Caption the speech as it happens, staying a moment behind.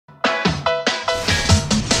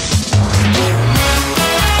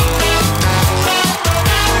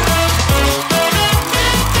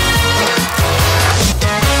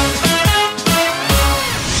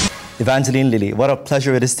Evangeline Lilly, what a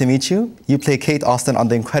pleasure it is to meet you. You play Kate Austen on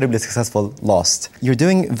the incredibly successful Lost. You're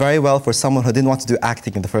doing very well for someone who didn't want to do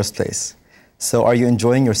acting in the first place. So are you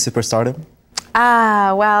enjoying your superstardom?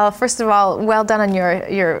 Well, first of all, well done on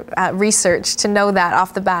your research. To know that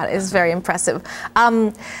off the bat is very impressive.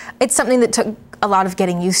 It's something that took a lot of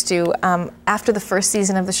getting used to. After the first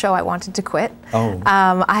season of the show, I wanted to quit. Oh.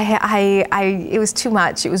 It was too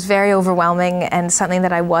much. It was very overwhelming and something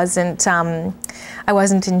that I wasn't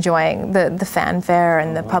enjoying, the fanfare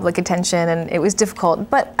and the public attention, and it was difficult.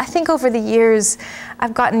 But I think over the years,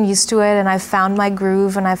 I've gotten used to it, and I've found my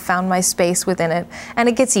groove, and I've found my space within it, and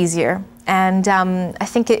it gets easier. And I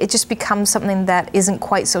think it just becomes something that isn't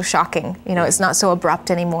quite so shocking. You know, it's not so abrupt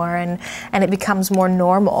anymore, and it becomes more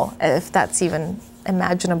normal, if that's even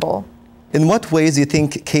imaginable. In what ways do you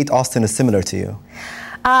think Kate Austen is similar to you?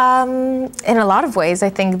 In a lot of ways.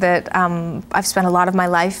 I think that I've spent a lot of my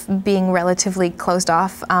life being relatively closed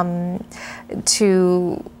off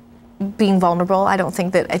to being vulnerable. I don't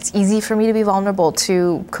think that it's easy for me to be vulnerable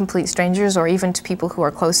to complete strangers or even to people who are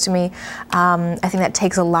close to me. I think that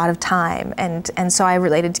takes a lot of time, and so I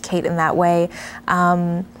related to Kate in that way.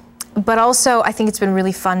 But also, I think it's been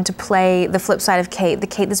really fun to play the flip side of Kate, the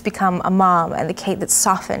Kate that's become a mom, and the Kate that's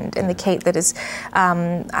softened, and the Kate that is,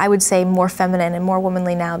 I would say, more feminine and more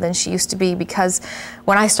womanly now than she used to be, because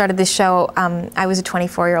when I started this show, I was a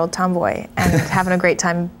 24-year-old tomboy and having a great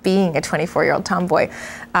time being a 24-year-old tomboy.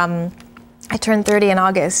 I turned 30 in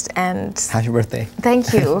August, and... Happy birthday.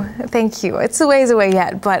 Thank you, thank you. It's a ways away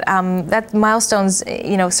yet, but that milestone's,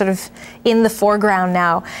 you know, sort of in the foreground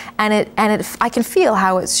now, and I can feel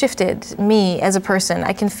how it's shifted me as a person.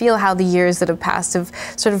 I can feel how the years that have passed have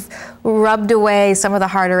sort of rubbed away some of the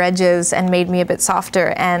harder edges and made me a bit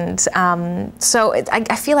softer, and so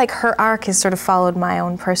I feel like her arc has sort of followed my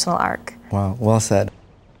own personal arc. Wow, well said.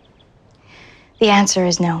 The answer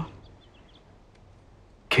is no.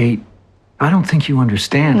 Kate, I don't think you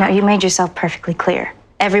understand. No, you made yourself perfectly clear.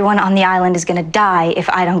 Everyone on the island is gonna die if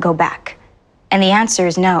I don't go back. And the answer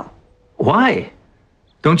is no. Why?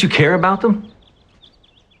 Don't you care about them?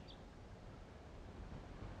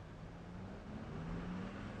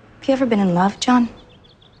 Have you ever been in love, John?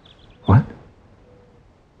 What?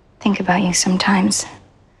 Think about you sometimes.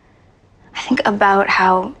 I think about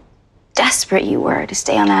how desperate you were to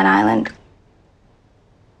stay on that island.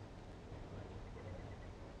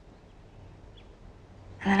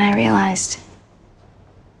 And then I realized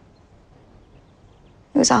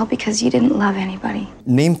it was all because you didn't love anybody.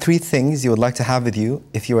 Name 3 things you would like to have with you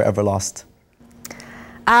if you were ever lost.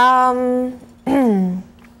 Can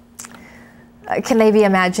they be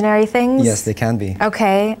imaginary things? Yes, they can be.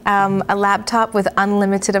 Okay, a laptop with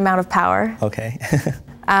unlimited amount of power. Okay.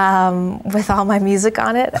 With all my music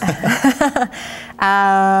on it.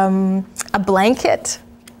 A blanket.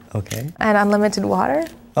 Okay. And unlimited water.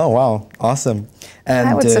 Oh, wow. Awesome. And,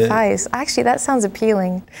 that would suffice. Actually, that sounds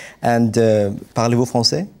appealing. And parlez-vous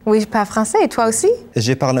français? Oui, je parle français. Et toi aussi?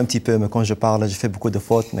 Je parle un petit peu, mais quand je parle, je fais beaucoup de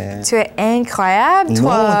fautes, mais... Tu es incroyable,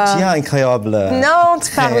 toi. Non, tu es incroyable. Non, tu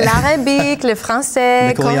parles l'arabique, le français.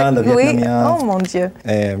 Le coréen, le vietnamien. Oui. Oh, mon Dieu.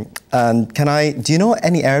 And do you know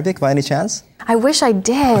any Arabic by any chance? I wish I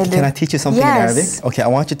did. Okay, can I teach you something in Arabic? Okay, I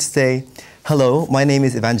want you to say, hello, my name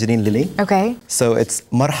is Evangeline Lilly. Okay. So it's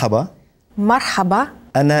marhaba. Marhaba.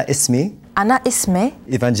 أنا اسمي أنا اسمي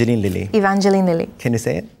Evangeline Lilly. Evangeline Lilly. Can you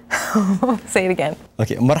say it? Say it again.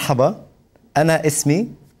 Okay, مرحبا أنا اسمي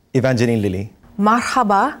Evangeline Lilly.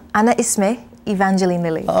 مرحبا أنا اسمي Evangeline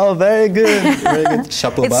Lilly. Oh, very good. Very good.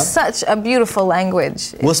 Chapeau bas. It's such a beautiful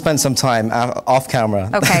language. We'll spend some time off camera.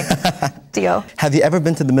 Okay, deal. Have you ever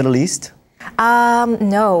been to the Middle East?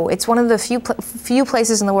 No, it's one of the few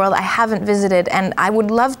places in the world I haven't visited, and I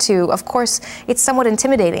would love to. Of course, it's somewhat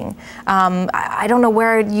intimidating. I don't know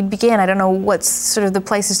where you'd begin. I don't know what's sort of the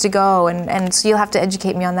places to go, and so you'll have to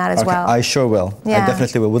educate me on that as well. I sure will. Yeah. I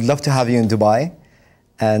definitely will. Would love to have you in Dubai.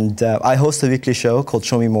 And I host a weekly show called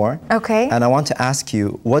Showmemore. Okay. And I want to ask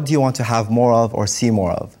you, what do you want to have more of or see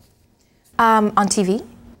more of? On TV?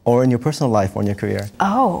 Or in your personal life or in your career?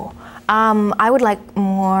 Oh. I would like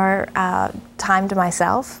more time to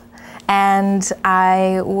myself, and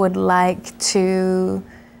I would like to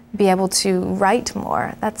be able to write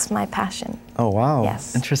more. That's my passion. Oh, wow.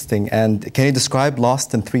 Yes. Interesting. And can you describe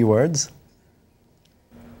Lost in 3 words?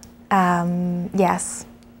 Yes.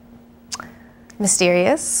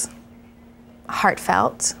 Mysterious,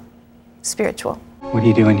 heartfelt, spiritual. What are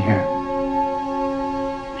you doing here?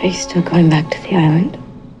 Are you still going back to the island?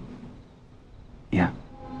 Yeah.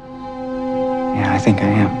 Yeah, I think I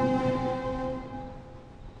am.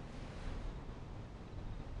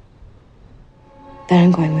 Then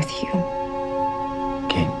I'm going with you.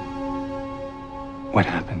 Kate.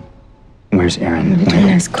 Where's Aaron? Don't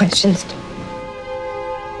ask questions.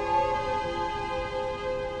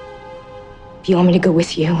 If you want me to go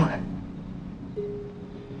with you,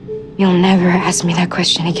 you'll never ask me that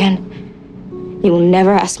question again. You will never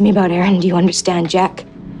ask me about Aaron. Do you understand, Jack?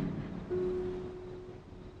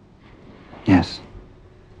 Yes.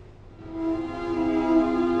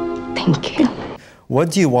 Thank you. What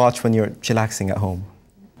do you watch when you're chillaxing at home?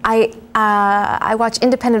 I watch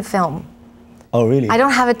independent film. Oh, really? I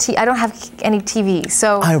don't have any TV,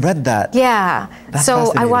 so I read that. yeah. That's so I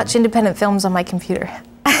fascinating. watch independent films on my computer.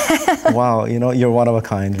 Wow, you know, you're one of a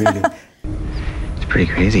kind, really. It's pretty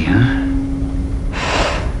crazy, huh?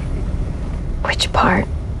 Which part?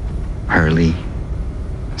 Hurley,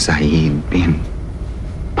 Saeed being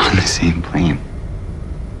on the same plane.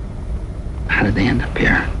 How did they end up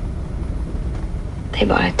here? They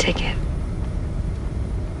bought a ticket.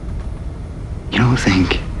 You don't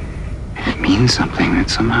think it means something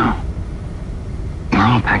that somehow we're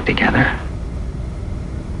all back together?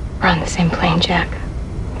 We're on the same plane, Jack.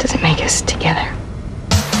 Doesn't make us together.